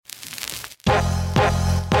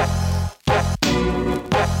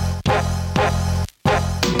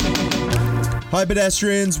Hi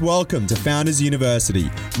pedestrians, welcome to Founders University.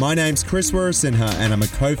 My name's Chris Warasinha and I'm a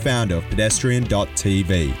co-founder of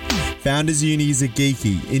Pedestrian.tv. Founders Uni is a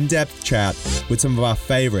geeky, in-depth chat with some of our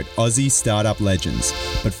favourite Aussie startup legends.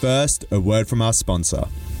 But first, a word from our sponsor.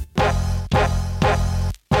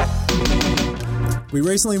 We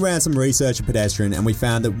recently ran some research at Pedestrian and we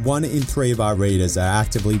found that 1 in 3 of our readers are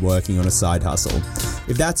actively working on a side hustle.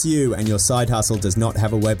 If that's you and your side hustle does not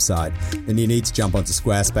have a website, then you need to jump onto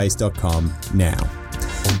squarespace.com now.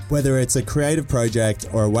 Whether it's a creative project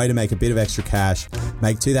or a way to make a bit of extra cash,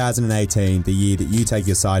 make 2018 the year that you take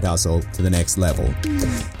your side hustle to the next level.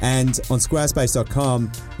 And on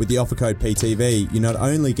squarespace.com, with the offer code PTV, you not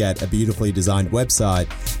only get a beautifully designed website,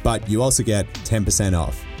 but you also get 10%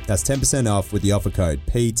 off. That's 10% off with the offer code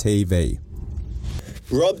PTV.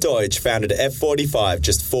 Rob Deutsch founded F45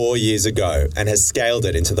 just 4 years ago and has scaled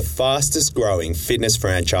it into the fastest growing fitness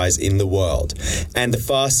franchise in the world and the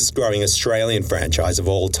fastest growing Australian franchise of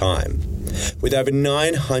all time. With over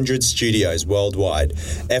 900 studios worldwide,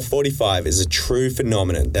 F45 is a true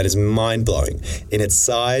phenomenon that is mind-blowing in its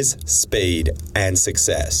size, speed, and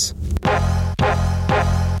success.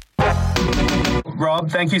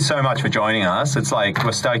 Rob, thank you so much for joining us. It's like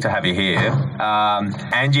we're stoked to have you here.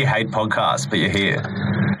 And you hate podcasts, but you're here.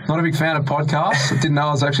 Not a big fan of podcasts. I didn't know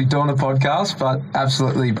I was actually doing a podcast, but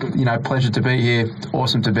absolutely, pleasure to be here.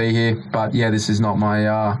 Awesome to be here. But yeah, this is not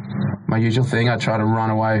my usual thing. I try to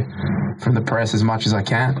run away from the press as much as I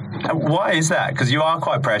can. Why is that? Because you are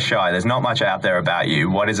quite press shy. There's not much out there about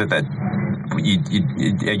you. What is it that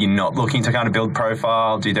you're not looking to kind of build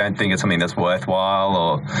profile? Do you don't think it's something that's worthwhile?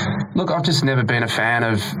 Or look, I've just never been a fan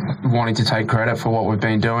of wanting to take credit for what we've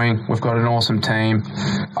been doing. We've got an awesome team.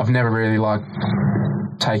 I've never really liked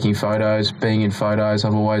taking photos, being in photos.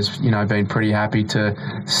 I've always, been pretty happy to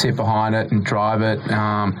sit behind it and drive it.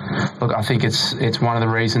 Look, I think it's one of the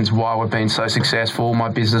reasons why we've been so successful. My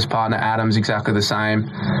business partner, Adam's exactly the same.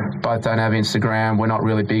 Both don't have Instagram. We're not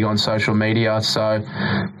really big on social media. So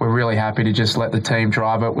we're really happy to just let the team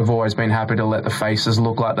drive it. We've always been happy to let the faces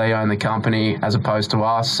look like they own the company as opposed to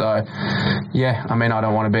us. So yeah, I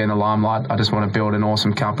don't want to be in the limelight. I just want to build an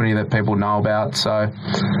awesome company that people know about. So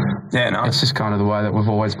yeah, no, it's just kind of the way that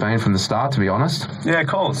we've always been from the start, to be honest. Yeah,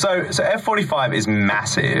 cool. So F45 is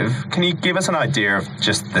massive. Can you give us an idea of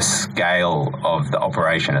just the scale of the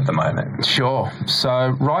operation at the moment? Sure.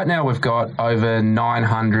 So right now we've got over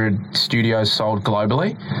 900 studios sold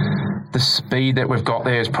globally. The speed that we've got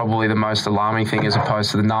there is probably the most alarming thing as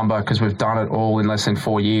opposed to the number, because we've done it all in less than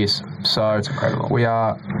 4 years. So we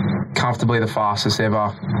are comfortably the fastest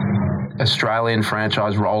ever Australian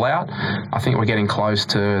franchise rollout. I think we're getting close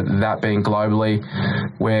to that being globally.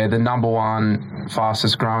 We're the number 1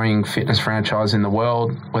 fastest growing fitness franchise in the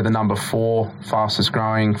world. We're the number 4 fastest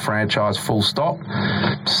growing franchise full stop.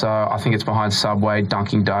 So I think it's behind Subway,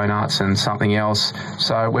 Dunkin' Donuts and something else.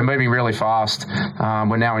 So we're moving really fast.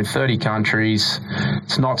 We're now in 30 countries.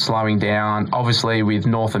 It's not slowing down. Obviously with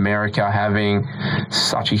North America having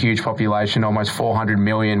such a huge population, almost 400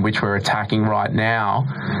 million, which we're attacking right now,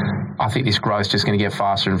 I think this growth is just going to get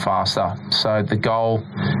faster and faster. So the goal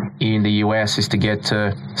in the US is to get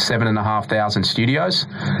to 7,500 studios.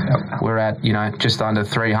 We're at, just under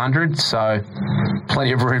 300. So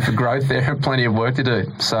plenty of room for growth there, plenty of work to do.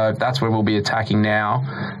 So that's where we'll be attacking now.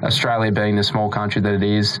 Australia being the small country that it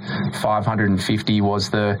is, 550 was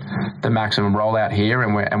the maximum rollout here,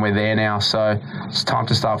 and we're there now. So it's time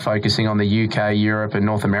to start focusing on the UK, Europe, and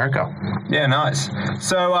North America. Yeah, nice.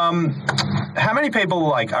 So how many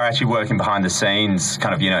people are actually working behind the scenes,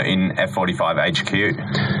 kind of, in F45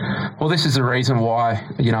 HQ? Well, this is the reason why,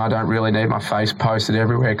 I don't really need my face posted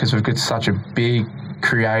everywhere, because we've got such a big,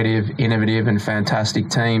 creative, innovative and fantastic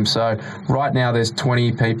team. So right now there's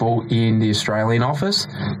 20 people in the Australian office,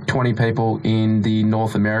 20 people in the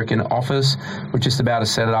North American office. We're just about to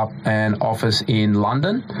set up an office in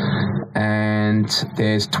London, and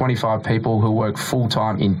there's 25 people who work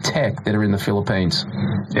full-time in tech that are in the Philippines.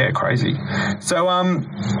 Yeah, crazy.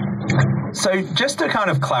 So just to kind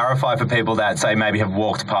of clarify for people that say maybe have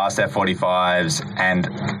walked past F45s and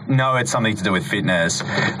know it's something to do with fitness,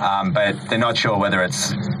 but they're not sure whether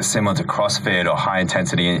it's similar to CrossFit or high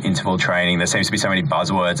intensity interval training. There seems to be so many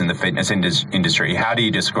buzzwords in the fitness industry. How do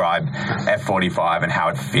you describe F45 and how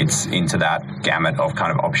it fits into that gamut of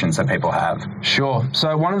kind of options that people have? Sure.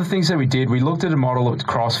 So one of the things that we did, we looked at a model of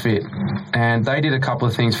CrossFit, and they did a couple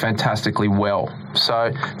of things fantastically well.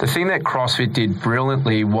 So the thing that CrossFit did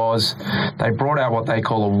brilliantly was they brought out what they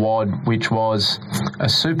call a WOD, which was a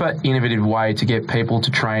super innovative way to get people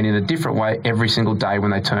to train in a different way every single day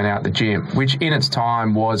when they turn out the gym, which in its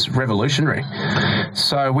time was revolutionary.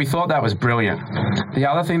 So we thought that was brilliant. The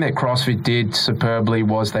other thing that CrossFit did superbly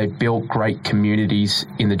was they built great communities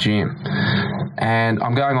in the gym. And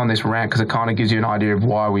I'm going on this rant because it kind of gives you an idea of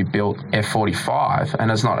why we built F45. And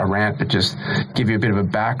it's not a rant, but just give you a bit of a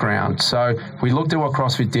background. So we looked at what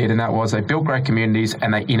CrossFit did, and that was they built great communities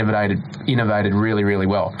and they innovated really, really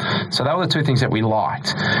well. So that were the two things that we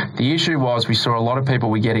liked. The issue was we saw a lot of people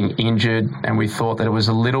were getting injured, and we thought that it was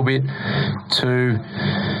a little bit too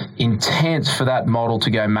intense for that model to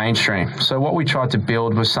go mainstream. So what we tried to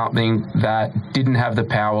build was something that didn't have the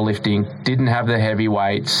powerlifting, didn't have the heavy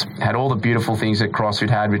weights, had all the beautiful things that CrossFit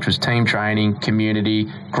had, which was team training, community,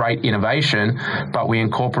 great innovation, but we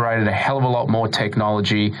incorporated a hell of a lot more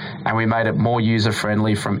technology, and we made it more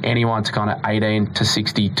user-friendly from anyone to kind of 18 to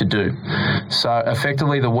 60 to do. So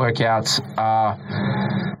effectively the workouts are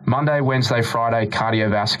Monday, Wednesday, Friday,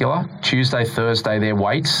 cardiovascular. Tuesday, Thursday, they're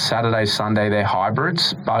weights. Saturday, Sunday, they're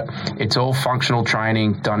hybrids. But it's all functional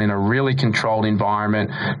training done in a really controlled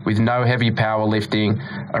environment with no heavy powerlifting,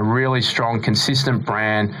 a really strong, consistent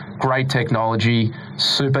brand, great technology,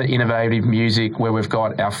 super innovative music where we've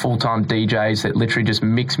got our full-time DJs that literally just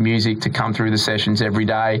mix music to come through the sessions every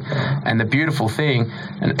day. And the beautiful thing,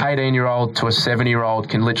 an 18-year-old to a 70-year-old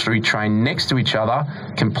can literally train next to each other,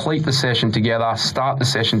 complete the session together, start the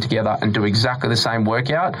session together, and do exactly the same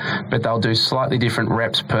workout, but they'll do slightly different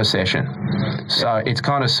reps per session. So it's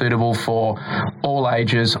kind of suitable for all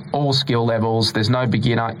ages, all skill levels. There's no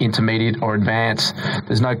beginner, intermediate, or advanced.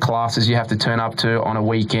 There's no classes you have to turn up to on a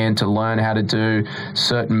weekend to learn how to do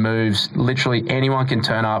certain moves. Literally anyone can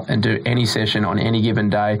turn up and do any session on any given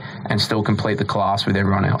day and still complete the class with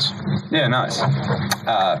everyone else. Yeah, nice.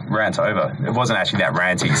 Rant over. It wasn't actually that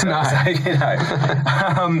ranty. So,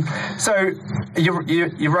 No. So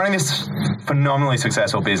you're running this phenomenally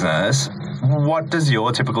successful business. What does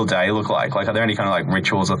your typical day look like? Like, are there any kind of like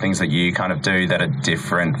rituals or things that you kind of do that are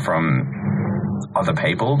different from other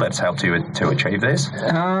people that's helped you to achieve this?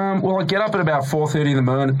 Well, I get up at about 4:30 in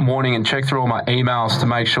the morning and check through all my emails to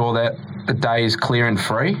make sure that the day is clear and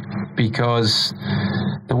free, because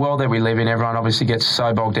the world that we live in, everyone obviously gets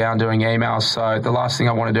so bogged down doing emails. So the last thing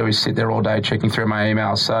I want to do is sit there all day checking through my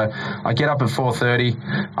emails. So I get up at 4:30,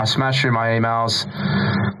 I smash through my emails,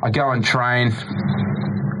 I go and train,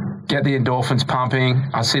 get the endorphins pumping,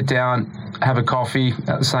 I sit down, have a coffee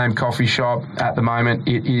at the same coffee shop. At the moment,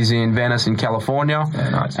 it is in Venice in California. Yeah,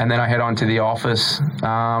 nice. And then I head on to the office.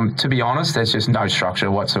 To be honest, there's just no structure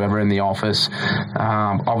whatsoever in the office.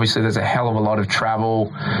 Obviously, there's a hell of a lot of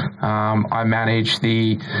travel. I manage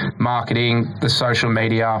the marketing, the social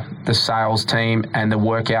media, the sales team, and the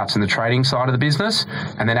workouts and the trading side of the business.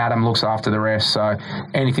 And then Adam looks after the rest. So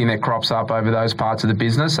anything that crops up over those parts of the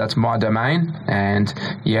business, that's my domain. And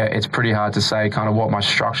yeah, it's pretty hard to say kind of what my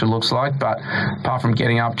structure looks like. But apart from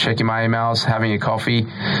getting up, checking my emails, having a coffee,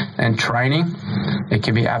 and training, it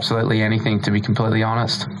can be absolutely anything, to be completely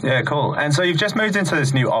honest. Yeah, cool. And so you've just moved into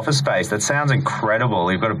this new office space. That sounds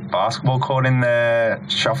incredible. You've got a basketball court in there,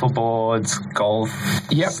 shuffleboards, golf.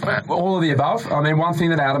 Yep, all of the above. I mean, one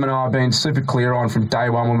thing that Adam and I have been super clear on from day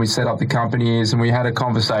one when we set up the company is, and we had a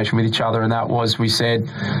conversation with each other, and that was, we said,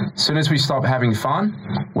 as soon as we stop having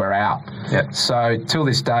fun, we're out. Yep. So till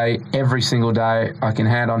this day, every single day, I can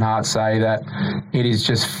hand on heart say that it is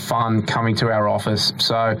just fun coming to our office.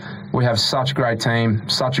 So we have such a great team,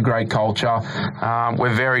 such a great culture.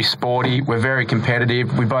 We're very sporty. We're very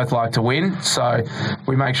competitive. We both like to win. So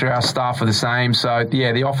we make sure our staff are the same. So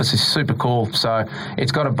yeah, the office is super cool. So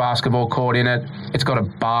it's got a basketball court in it. It's got a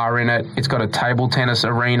bar in it. It's got a table tennis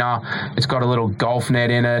arena. It's got a little golf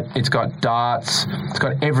net in it. It's got darts. It's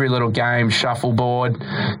got every little game, shuffleboard,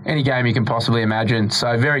 any game you can possibly imagine.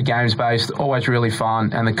 So very games-based, always really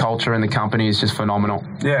fun, and the culture in the company is just phenomenal.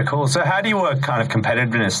 Yeah, cool. So how do you work kind of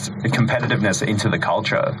competitiveness into the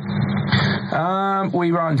culture?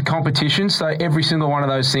 We run competitions, so every single one of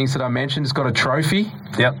those things that I mentioned has got a trophy.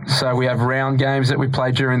 Yep. So we have round games that we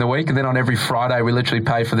play during the week, and then on every Friday we literally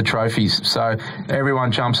pay for the trophies. So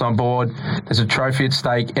everyone jumps on board. There's a trophy at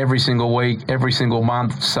stake every single week, every single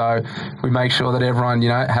month. So we make sure that everyone,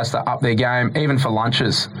 has to up their game, even for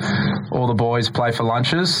lunches. All the boys play for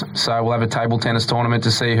lunches, so we'll have a table tennis tournament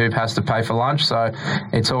to see who has to pay for lunch. So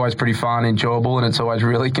it's always pretty fun, enjoyable, and it's always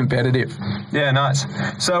really competitive. Yeah, nice.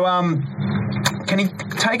 So can you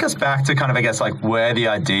take us back to kind of, I guess, like where the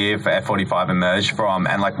idea for F45 emerged from,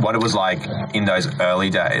 and like what it was like in those early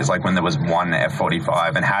days, like when there was one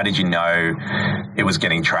F45, and how did you know it was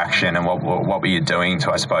getting traction, and what were you doing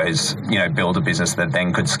to, I suppose, build a business that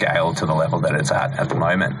then could scale to the level that it's at the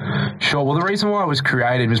moment? Sure. Well, the reason why it was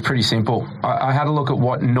created was pretty simple. I had a look at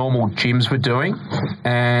what normal gyms were doing,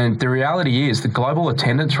 and the reality is the global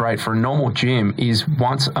attendance rate for a normal gym is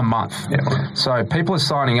once a month. Yeah. So people are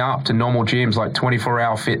signing up to normal gyms like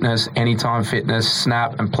 24-Hour Fitness, Anytime Fitness,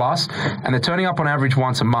 Snap, and Plus, and they're turning up on average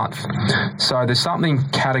once a month. So there's something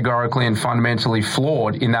categorically and fundamentally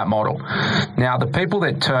flawed in that model. Now, the people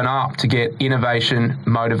that turn up to get innovation,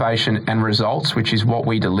 motivation, and results, which is what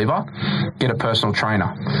we deliver, get a personal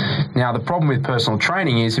trainer. Now, the problem with personal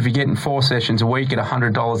training is if you're getting 4 sessions a week at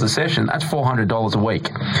 $100 a session, that's $400 a week.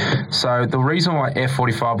 So the reason why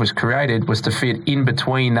F45 was created was to fit in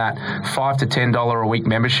between that $5 to $10 a week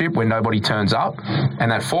membership where nobody turns up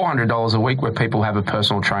and that $400 a week where people have a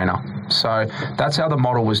personal trainer. So that's how the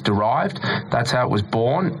model was derived. That's how it was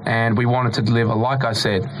born. And we wanted to deliver, like I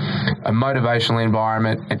said, a motivational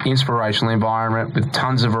environment, an inspirational environment with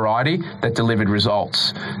tons of variety that delivered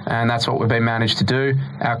results. And that's what we've been managed to do.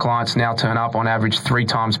 Our clients now turn up on average 3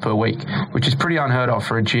 times per week, which is pretty unheard of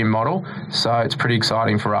for a gym model. So it's pretty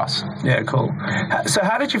exciting for us. Yeah, cool. So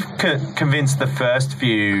how did you convince the first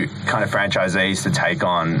few kind of franchisees to take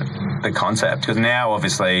on the concept? Because now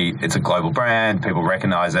obviously it's a global brand, people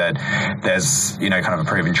recognize it, there's kind of a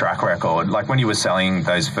proven track record. Like when you were selling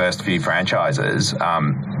those first few franchises,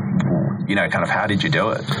 kind of how did you do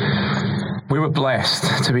it? We were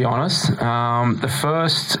blessed, to be honest. The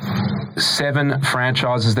first 7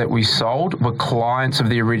 franchises that we sold were clients of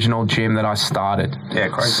the original gym that I started. Yeah,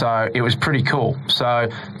 great. So it was pretty cool. So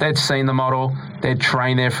they'd seen the model, they'd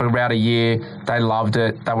trained there for about a year, they loved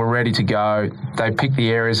it, they were ready to go. They picked the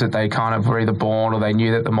areas that they kind of were either born or they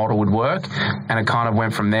knew that the model would work, and it kind of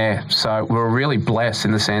went from there. So we were really blessed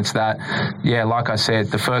in the sense that, yeah, like I said,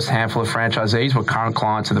 the first handful of franchisees were current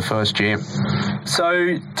clients of the first gym.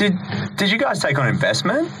 So did you guys take on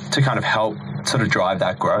investment to kind of help sort of drive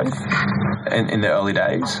that growth in the early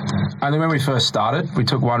days? Only when we first started. We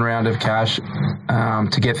took 1 round of cash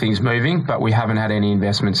to get things moving, but we haven't had any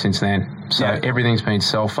investment since then. So everything's been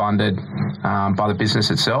self-funded by the business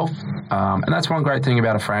itself. And that's one great thing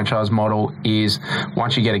about a franchise model is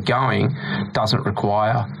once you get it going, it doesn't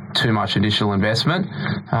require too much additional investment,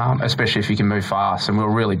 especially if you can move fast. And we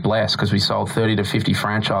were really blessed because we sold 30 to 50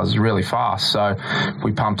 franchises really fast. So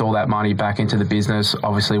we pumped all that money back into the business.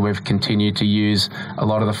 Obviously, we've continued to use a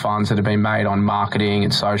lot of the funds that have been made on marketing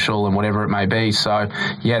and social and whatever it may be. So,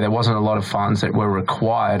 yeah, there wasn't a lot of funds that were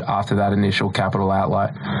required after that initial capital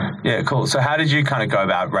outlay. Yeah, cool. So how did you kind of go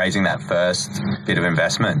about raising that first bit of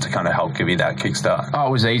investment to kind of help give you that kickstart? Oh,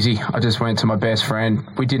 it was easy. I just went to my best friend.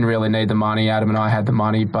 We didn't really need the money. Adam and I had the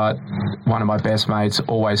money, but one of my best mates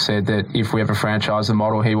always said that if we ever franchise the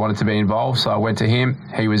model, he wanted to be involved. So I went to him.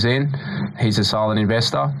 He was in. He's a silent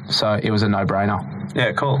investor. So it was a no-brainer.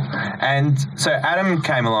 Yeah, cool. And so Adam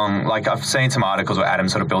came along, like I've seen some articles where Adam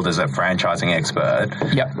sort of billed as a franchising expert.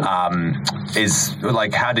 Yep. Is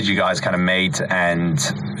like, how did you guys kind of meet, and,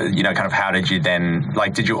 kind of how did you then,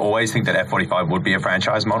 like, did you always think that F45 would be a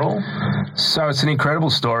franchise model? So it's an incredible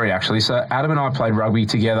story, actually. So Adam and I played rugby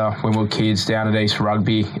together when we were kids down at East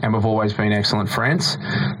Rugby, and we've always been excellent friends.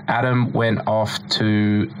 Adam went off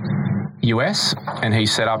to US and he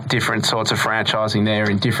set up different sorts of franchising there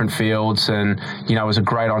in different fields, and was a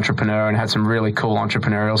great entrepreneur and had some really cool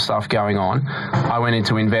entrepreneurial stuff going on. I went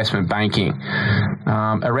into investment banking.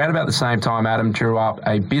 Around about the same time, Adam drew up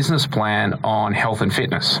a business plan on health and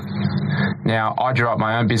fitness. Now, I drew up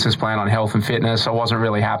my own business plan on health and fitness. I wasn't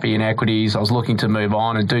really happy in equities. I was looking to move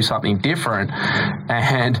on and do something different.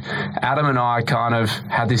 And Adam and I kind of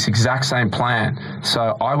had this exact same plan.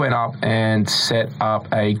 So I went up and set up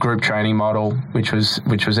a group training model, which was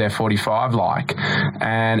F45 like.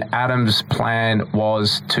 And Adam's plan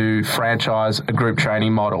was to franchise a group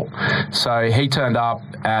training model. So he turned up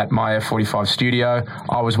at my F45 studio.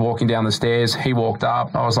 I was walking down the stairs. He walked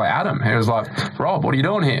up. I was like, Adam. He was like, Rob, what are you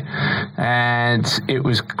doing here? And it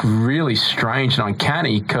was really strange and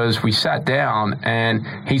uncanny because we sat down and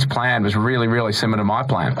his plan was really, really similar to my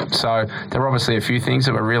plan. So there were obviously a few things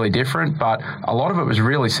that were really different, but a lot of it was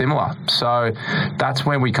really similar. So that's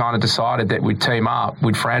when we kind of decided that we'd team up,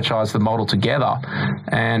 we'd franchise the model together.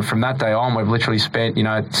 And from that day on, we've literally spent,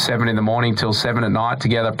 7 in the morning till 7 at night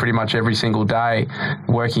together pretty much every single day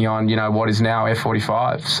working on, what is now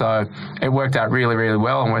F45. So it worked out really, really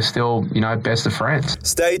well, and we're still, best of friends.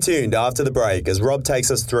 Stay tuned. after the break as Rob takes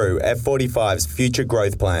us through F45's future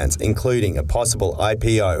growth plans, including a possible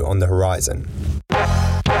IPO on the horizon.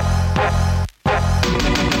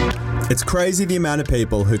 It's crazy the amount of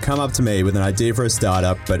people who come up to me with an idea for a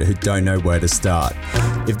startup but who don't know where to start.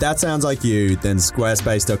 If that sounds like you, then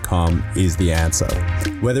Squarespace.com is the answer.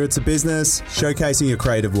 Whether it's a business, showcasing your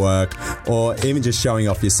creative work, or even just showing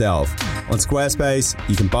off yourself, on Squarespace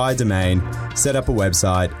you can buy a domain, set up a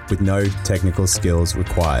website with no technical skills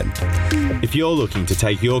required. If you're looking to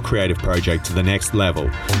take your creative project to the next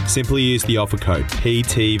level, simply use the offer code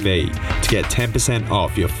PTV to get 10%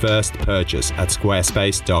 off your first purchase at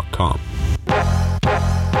Squarespace.com.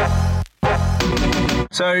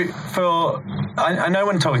 So I know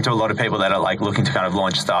when talking to a lot of people that are like looking to kind of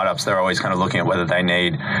launch startups, they're always kind of looking at whether they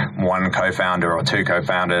need one co-founder or two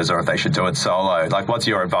co-founders or if they should do it solo. Like, what's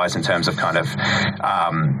your advice in terms of kind of,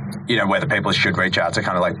 whether people should reach out to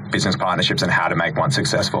kind of like business partnerships and how to make one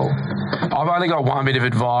successful? I've only got one bit of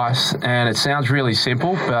advice, and it sounds really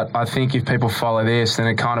simple, but I think if people follow this, then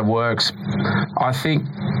it kind of works. I think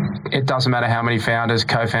it doesn't matter how many founders,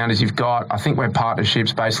 co-founders you've got. I think where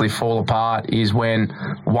partnerships basically fall apart is when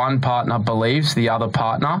one partner believes the other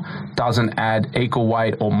partner doesn't add equal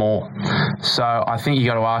weight or more. So I think you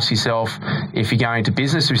got to ask yourself, if you're going to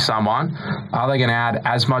business with someone, are they going to add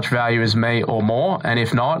as much value as me or more? And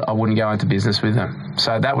if not, I wouldn't go into business with them.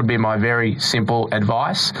 So that would be my very simple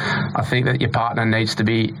advice. I think that your partner needs to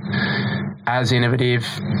be as innovative,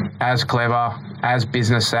 as clever, as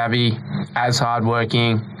business savvy, as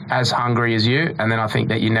hardworking, as hungry as you, and then I think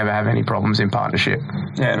that you never have any problems in partnership.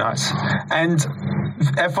 Yeah, nice. And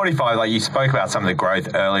F45, like you spoke about some of the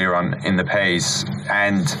growth earlier on in the piece,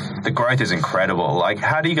 and the growth is incredible. Like,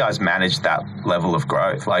 how do you guys manage that level of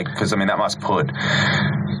growth? Like, because I mean, that must put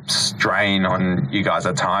strain on you guys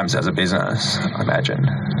at times as a business, I imagine.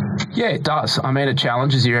 Yeah, it does. I mean, it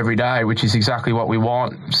challenges you every day, which is exactly what we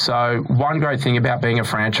want. So one great thing about being a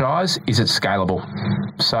franchise is it's scalable.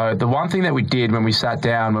 So the one thing that we did when we sat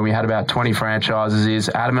down, when we had about 20 franchises, is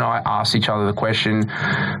Adam and I asked each other the question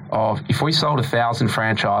of, if we sold 1,000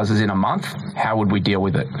 franchises in a month, how would we deal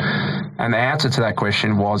with it? And the answer to that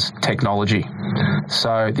question was technology.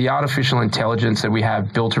 So the artificial intelligence that we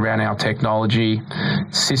have built around our technology,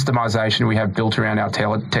 systemization we have built around our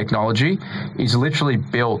technology, is literally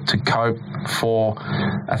built to cope for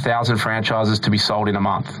 1,000 franchises to be sold in a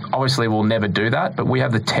month. Obviously, we'll never do that, but we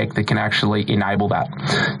have the tech that can actually enable that.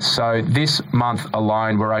 So this month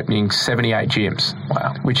alone, we're opening 78 gyms,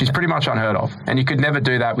 which is pretty much unheard of. And you could never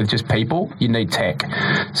do that with just people. You need tech.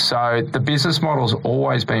 So the business model's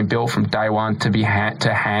always been built from day one to be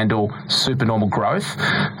to handle supernormal growth.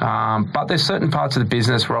 But there's certain parts of the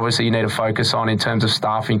business where obviously you need to focus on in terms of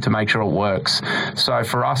staffing to make sure it works. So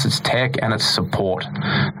for us, it's tech and it's support.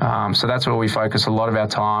 So that's where we focus a lot of our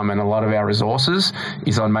time and a lot of our resources,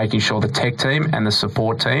 is on making sure the tech team and the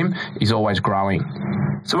support team is always growing.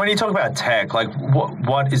 So when you talk about tech, like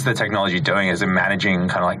what is the technology doing? Is it managing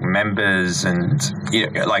kind of like members and,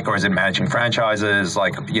 or is it managing franchises?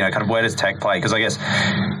 Like, kind of where does tech play? Because I guess,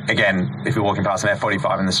 again, if you're walking past an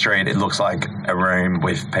F45 in the street, it looks like a room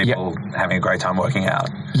with people having a great time working out.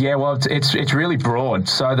 Yeah, well, it's really broad.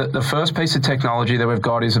 So the first piece of technology that we've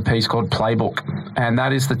got is a piece called Playbook. And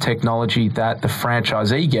that is the technology that the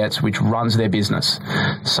franchisee gets, which runs their business.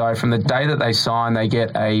 So from the day that they sign, they get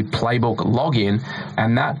a Playbook login,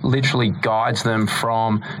 and that literally guides them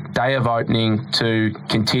from day of opening to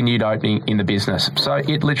continued opening in the business. So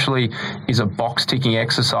it literally is a box-ticking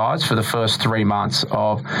exercise for the first 3 months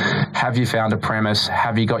of, have you found a premise?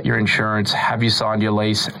 Have you got your insurance? Have you signed your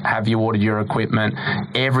lease? Have you ordered your equipment?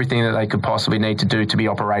 Everything that they could possibly need to do to be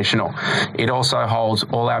operational. It also holds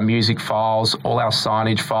all our music files, all our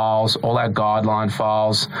signage files, all our guideline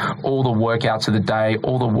files, all the workouts of the day,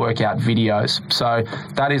 all the workout videos. So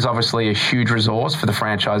that is obviously a huge resource for the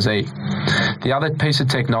franchisee. The other piece of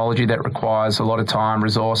technology that requires a lot of time,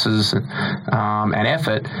 resources, and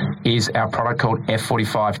effort is our product called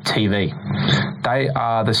F45 TV. They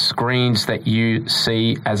are the screens that you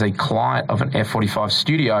see as a client of an F45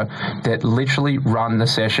 studio that literally run the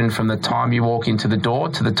session from the time you walk into the door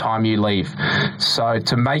to the time you leave. So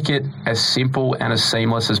to make it as simple and as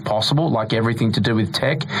seamless as possible, like everything to do with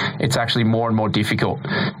tech, it's actually more and more difficult.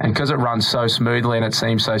 And because it runs so smoothly and it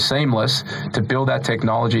seems so seamless, to build that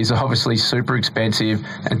technology is obviously super expensive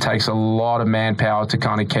and takes a lot of manpower to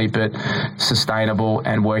kind of keep it sustainable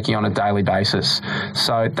and working on a daily basis.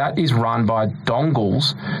 So that is run by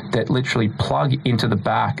dongles that literally plug into the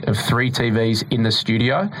back of 3 TVs in the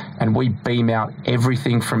studio, and we beam out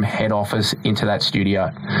everything from head office into that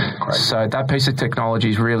studio. Great. So that piece of technology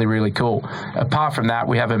is really, really cool. Apart from that,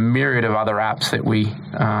 we have a myriad of other apps that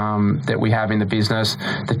we have in the business: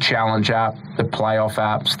 the Challenge app, the Playoff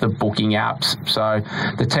apps, the booking apps. So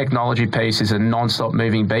the technology piece is a non-stop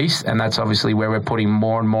moving beast, and that's obviously where we're putting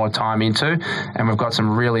more and more time into. And we've got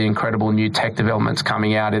some really incredible new tech developments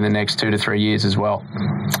coming out in the next 2 to 3 years as well.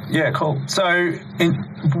 Yeah, cool. So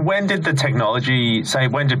when did the technology,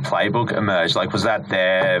 when did Playbook emerge? Like, was that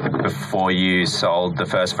there before you sold the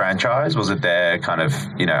first franchise? Was it there kind of,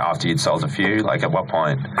 after you'd sold a few? Like, at what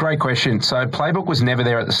point? Great question. So Playbook was never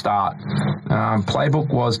there at the start. Playbook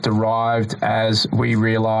was derived as we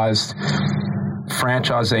realised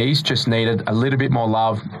franchisees just needed a little bit more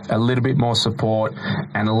love, a little bit more support,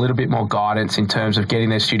 and a little bit more guidance in terms of getting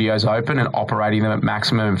their studios open and operating them at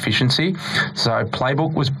maximum efficiency. So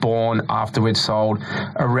Playbook was born after we'd sold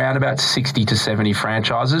around about 60 to 70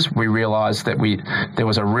 franchises. We realised that there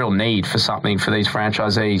was a real need for something for these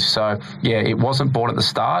franchisees. So yeah, it wasn't born at the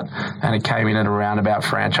start, and it came in at around about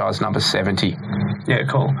franchise number 70. Yeah,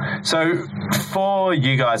 cool. So for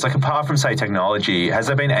you guys, like, apart from, say, technology, has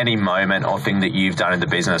there been any moment or thing that you've done in the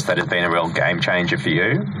business that has been a real game changer for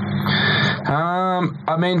you?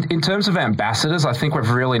 I mean, in terms of ambassadors, I think we've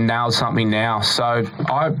really nailed something now. So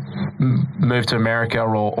I moved to America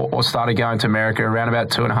or started going to America around about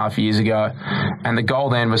 2.5 years ago, and the goal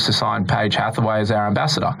then was to sign Paige Hathaway as our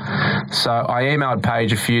ambassador. So I emailed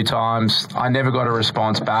Paige a few times. I never got a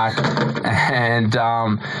response back, and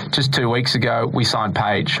just 2 weeks ago, we signed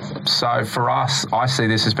Paige. So for us, I see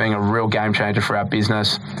this as being a real game changer for our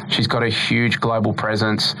business. She's got a huge global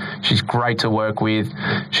presence. She's great to work with.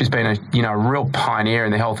 She's been a real pioneer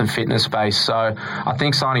in the health and fitness space. So I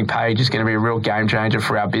think signing Paige is going to be a real game changer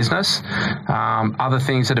for our business. Other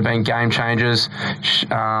things that have been game changers,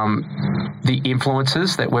 the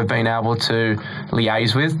influencers that we've been able to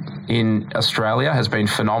liaise with in Australia has been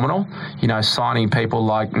phenomenal. Signing people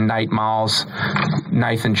like Nate Miles,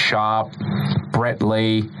 Nathan Sharp, Brett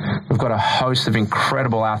Lee. We've got a host of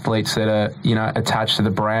incredible athletes that are, attached to the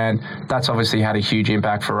brand. That's obviously had a huge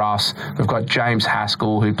impact for us. We've got James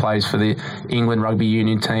Haskell, who plays for the England Rugby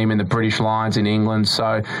Union team and the British Lions in England.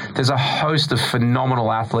 So there's a host of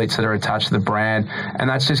phenomenal athletes that are attached to the brand, and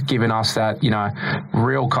that's just given us that,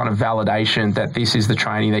 real kind of validation that this is the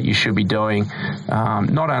training that you should be doing,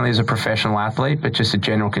 not only as a professional athlete, but just a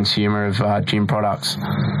general consumer of gym products.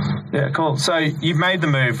 Yeah, cool. So you've made the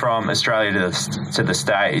move from Australia to the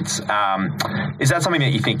States. Is that something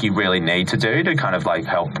that you think you really need to do to kind of like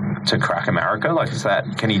help to crack America? Like,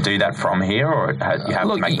 can you do that from here, or you have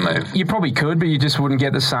to make the move? You probably could, but you just wouldn't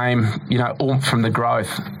get the same, oomph from the growth.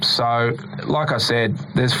 So, like I said,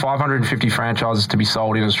 there's 550 franchises to be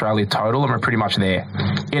sold in Australia total, and we're pretty much there.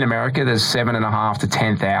 In America, there's 7,500 to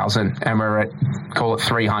 10,000, and we're at, call it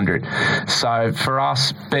 300. So for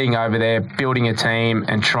us, being over there, building a team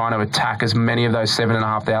and trying to attack as many of those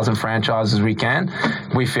 7,500 franchises as we can,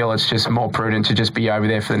 we feel it's just more prudent to just be over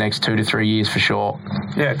there for the next 2 to 3 years for sure.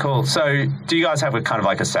 Yeah, cool. So do you guys have a kind of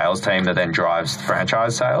like a sales team that then drives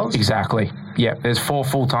franchise sales? Exactly. Yeah, there's 4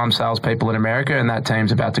 full-time salespeople in America, and that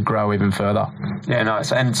team's about to grow even further. Yeah,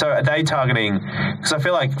 nice. And so are they targeting, because I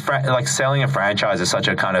feel like selling a franchise is such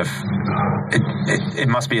a kind of, it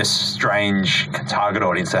must be a strange target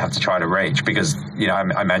audience to have to try to reach, because,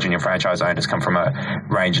 I imagine your franchise owners come from a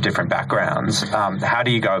range of different backgrounds. How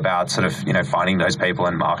do you go about sort of, finding those people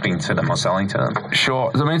and marketing to them or selling to them?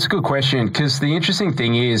 Sure. I mean, it's a good question, because the interesting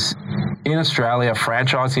thing is, in Australia,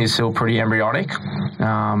 franchising is still pretty embryonic.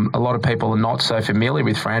 A lot of people are not so familiar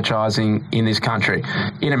with franchising in this country.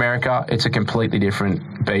 In America, it's a completely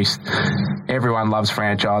different beast. Everyone loves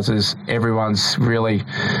franchises. Everyone's really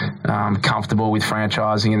comfortable with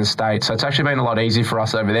franchising in the States. So it's actually been a lot easier for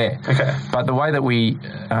us over there. Okay. But the way that we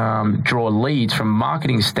draw leads from a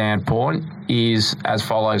marketing standpoint is as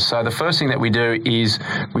follows. So the first thing that we do is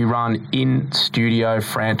we run in-studio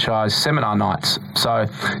franchise seminar nights. So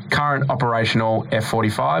current operational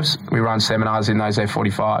F45s, we run seminars in those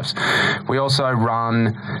F45s. We also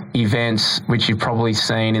run events, which you've probably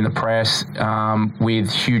seen in the press,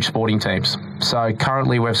 with huge sporting teams. So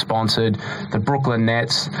currently we've sponsored the Brooklyn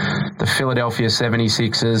Nets, the Philadelphia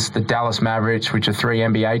 76ers, the Dallas Mavericks, which are 3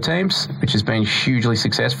 NBA teams, which has been hugely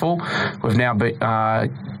successful. We've now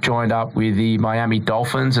joined up with the Miami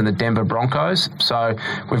Dolphins and the Denver Broncos. So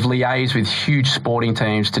we've liaised with huge sporting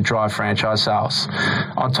teams to drive franchise sales.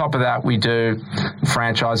 On top of that, we do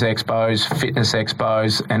franchise expos, fitness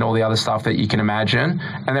expos, and all the other stuff that you can imagine.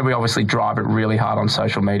 And then we obviously drive it really hard on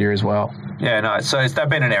social media as well. Yeah, nice. So has that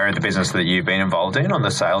been an area of the business that you've been involved in on the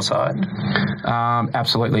sales side?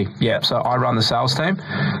 Absolutely, yeah. So I run the sales team.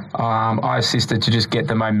 I assisted to just get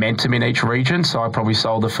the momentum in each region. So I probably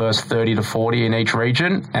sold the first 30 to 40 in each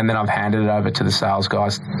region, and then I've handed it over to the sales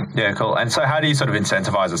guys. Yeah, cool. And so how do you sort of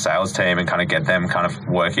incentivize a sales team and kind of get them kind of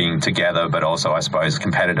working together, but also, I suppose,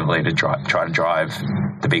 competitively to try to drive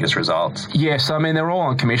the biggest results? Yes, I mean, they're all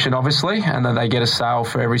on commission, obviously, and then they get a sale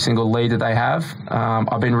for every single lead that they have.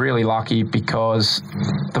 I've been really lucky because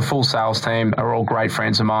the full sales team are all great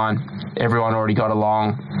friends of mine. Everyone already got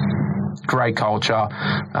along. Great culture.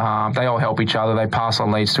 They all help each other. They pass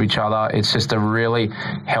on leads to each other. It's just a really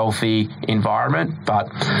healthy environment, but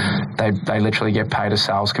they literally get paid a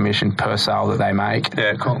sales commission per sale that they make.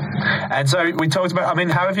 Yeah, cool. And so we talked about, I mean,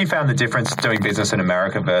 how have you found the difference doing business in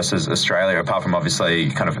America versus Australia, apart from obviously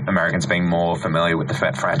kind of Americans being more familiar with the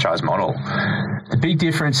franchise model? The big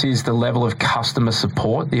difference is the level of customer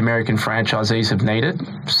support the American franchisees have needed.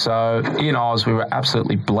 So in Oz, we were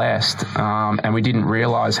absolutely blessed, and we didn't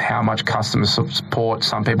realise how much customer support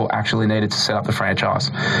some people actually needed to set up the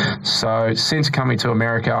franchise. So since coming to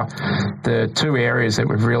America, the two areas that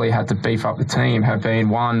we've really had to beef up the team have been,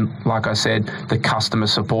 one, like I said, the customer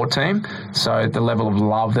support team. So the level of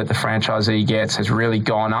love that the franchisee gets has really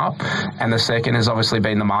gone up. And the second has obviously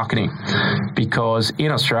been the marketing, because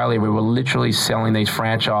in Australia, we were literally selling these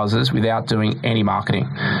franchises without doing any marketing.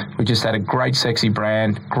 We just had a great, sexy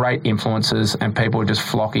brand, great influencers, and people were just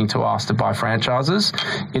flocking to us to buy franchises.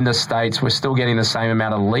 In the States, we're still getting the same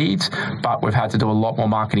amount of leads, but we've had to do a lot more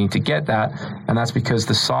marketing to get that, and that's because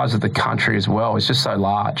the size of the country as well is just so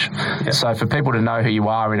large. Yeah. So for people to know who you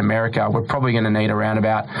are in America, we're probably going to need around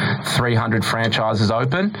about 300 franchises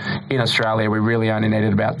open. In Australia, we really only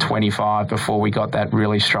needed about 25 before we got that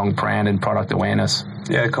really strong brand and product awareness.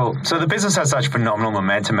 Yeah, cool. So the business has such phenomenal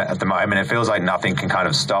momentum at the moment. It feels like nothing can kind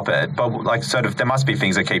of stop it. But like, sort of, there must be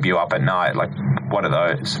things that keep you up at night. Like, what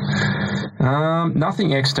are those?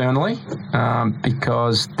 Nothing externally,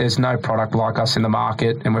 because there's no product like us in the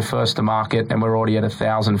market, and we're first to market, and we're already at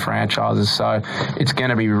 1,000 franchises. So it's going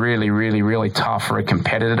to be really, really, really tough for a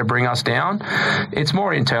competitor to bring us down. It's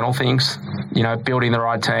more internal things, you know, building the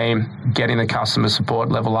right team, getting the customer support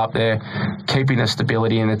level up there, keeping the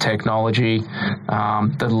stability in the technology,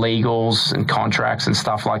 the legals and contracts and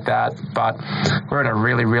stuff like that. But we're in a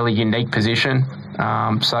really, really unique position.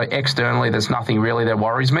 So externally, there's nothing really that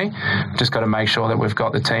worries me. Just got to make sure that we've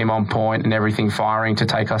got the team on point and everything firing to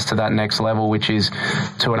take us to that next level, which is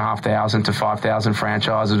 2,500 to 5,000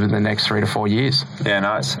 franchises within the next 3 to 4 years. Yeah,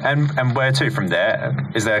 nice. And where to from there?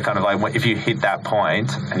 Is there kind of like, if you hit that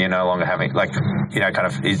point and you're no longer having, like, you know, kind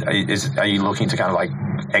of, are you looking to kind of like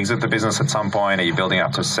exit the business at some point? Are you building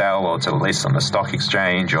up to sell or to list on the stock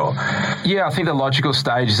exchange? Or yeah, I think the logical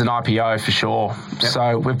stage is an IPO for sure. Yep.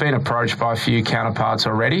 So we've been approached by a few counterparts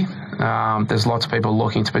already. There's lots of people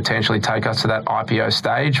looking to potentially take us to that IPO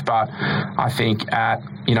stage, but I think at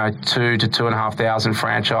 2,000 to 2,500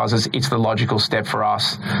 franchises, it's the logical step for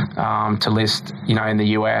us to list, in the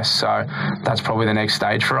US. So that's probably the next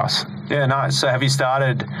stage for us. Yeah, nice. So have you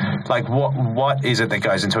started, like, what is it that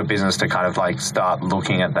goes into a business to kind of like start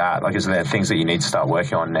looking at that? Like, is there things that you need to start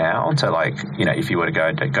working on now to, like, if you were to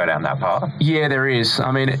go down that path? Yeah, there is.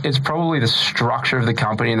 I mean, it's probably the structure of the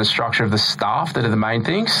company and the structure of the staff that are the main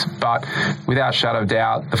things. But without shadow of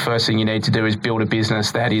doubt, the first thing you need to do is build a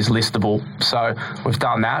business that is listable. So we've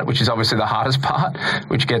done that, which is obviously the hardest part,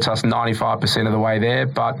 which gets us 95% of the way there.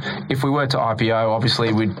 But if we were to IPO,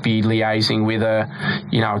 obviously we'd be liaising with a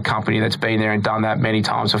company that's been there and done that many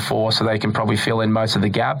times before, so they can probably fill in most of the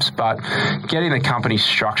gaps. But getting the company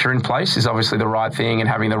structure in place is obviously the right thing, and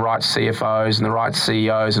having the right CFOs and the right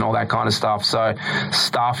CEOs and all that kind of stuff. So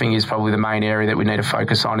staffing is probably the main area that we need to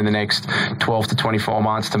focus on in the next 12 to 24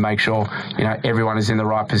 months to make sure, everyone is in the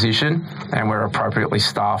right position and we're appropriately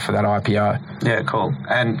staffed for that IPO. Yeah, cool.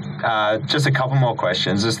 And just a couple more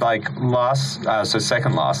questions. Just like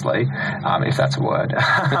second lastly, if that's a word,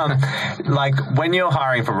 like when you're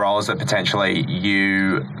hiring for roles that potentially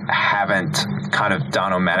you haven't kind of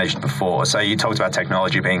done or managed before. So you talked about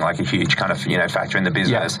technology being like a huge kind of, factor in the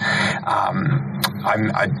business. Yeah.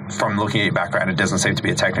 From looking at your background, it doesn't seem to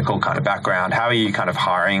be a technical kind of background. How are you kind of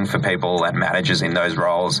hiring for people and managers in those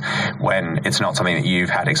roles when it's not something that you've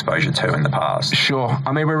had exposure to in the past? Sure.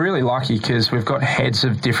 I mean, we're really lucky because we've got heads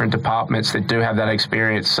of different departments that do have that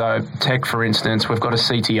experience. So tech, for instance, we've got a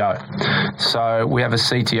CTO. So we have a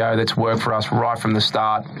CTO that's worked for us right from the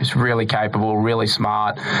start. He's really capable, really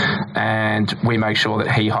smart, and we make sure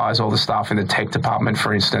that he hires all the staff in the tech department,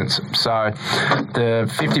 for instance. So the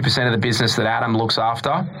 50% of the business that Adam looks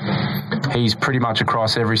after, he's pretty much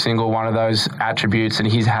across every single one of those attributes,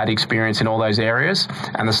 and he's had experience in all those areas.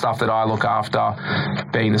 And the stuff that I look after,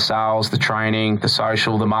 being the sales, the training, the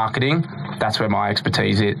social, the marketing, that's where my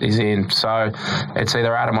expertise is in. So it's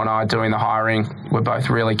either Adam or I doing the hiring. We're both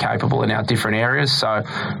really capable in our different areas, so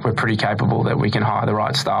we're pretty capable that we can hire the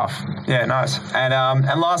right staff. Yeah, nice. And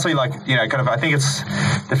lastly, like, you know, kind of, I think it's,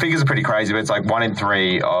 the figures are pretty crazy, but it's like 1 in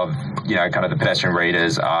 3 of, you know, kind of the pedestrian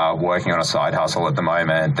readers are working on a side hustle at the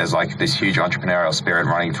moment. There's like this huge entrepreneurial spirit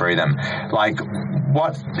running through them. Like,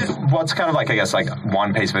 what's kind of like, I guess, like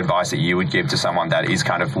one piece of advice that you would give to someone that is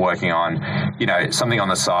kind of working on, you know, something on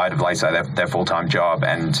the side of, like, say, their full-time job,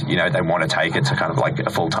 and, you know, they want to take it to kind of like a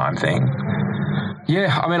full-time thing?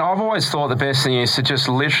 Yeah, I mean, I've always thought the best thing is to just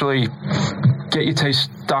literally get your teeth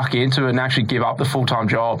stuck into it and actually give up the full-time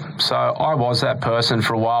job. So I was that person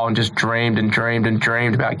for a while and just dreamed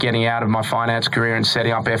about getting out of my finance career and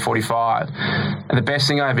setting up F45. And the best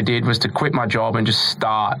thing I ever did was to quit my job and just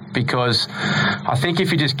start, because I think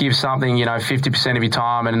if you just give something, you know, 50% of your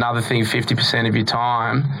time and another thing 50% of your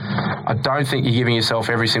time, I don't think you're giving yourself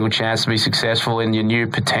every single chance to be successful in your new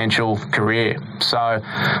potential career. So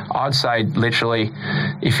I'd say literally,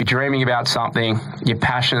 if you're dreaming about something, you're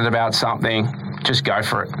passionate about something, just go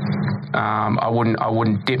for it. I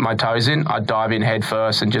wouldn't dip my toes in. I'd dive in head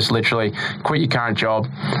first and just literally quit your current job,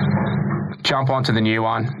 jump onto the new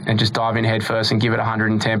one, and just dive in head first and give it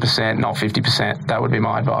 110%, not 50%. That would be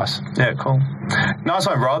my advice. Yeah, cool. Nice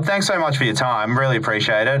one, Rob. Thanks so much for your time. Really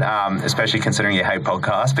appreciate it, especially considering you hate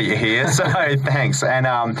podcasts, but you're here, so thanks. And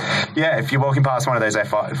yeah, if you're walking past one of those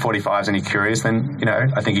F45s and you're curious, then, you know,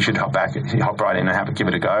 I think you should hop right in and give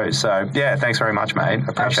it a go. So yeah, thanks very much, mate.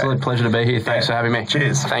 Absolute pleasure to be here. Thanks for having me.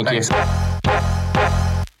 Cheers. Thanks. You.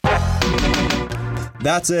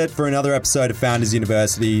 That's it for another episode of Founders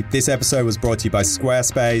University. This episode was brought to you by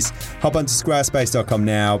Squarespace. Hop onto squarespace.com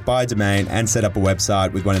now, buy a domain, and set up a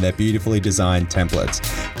website with one of their beautifully designed templates.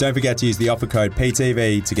 Don't forget to use the offer code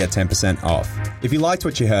PTV to get 10% off. If you liked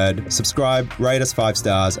what you heard, subscribe, rate us 5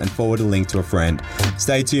 stars, and forward a link to a friend.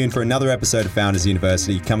 Stay tuned for another episode of Founders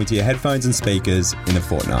University coming to your headphones and speakers in a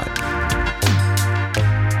fortnight.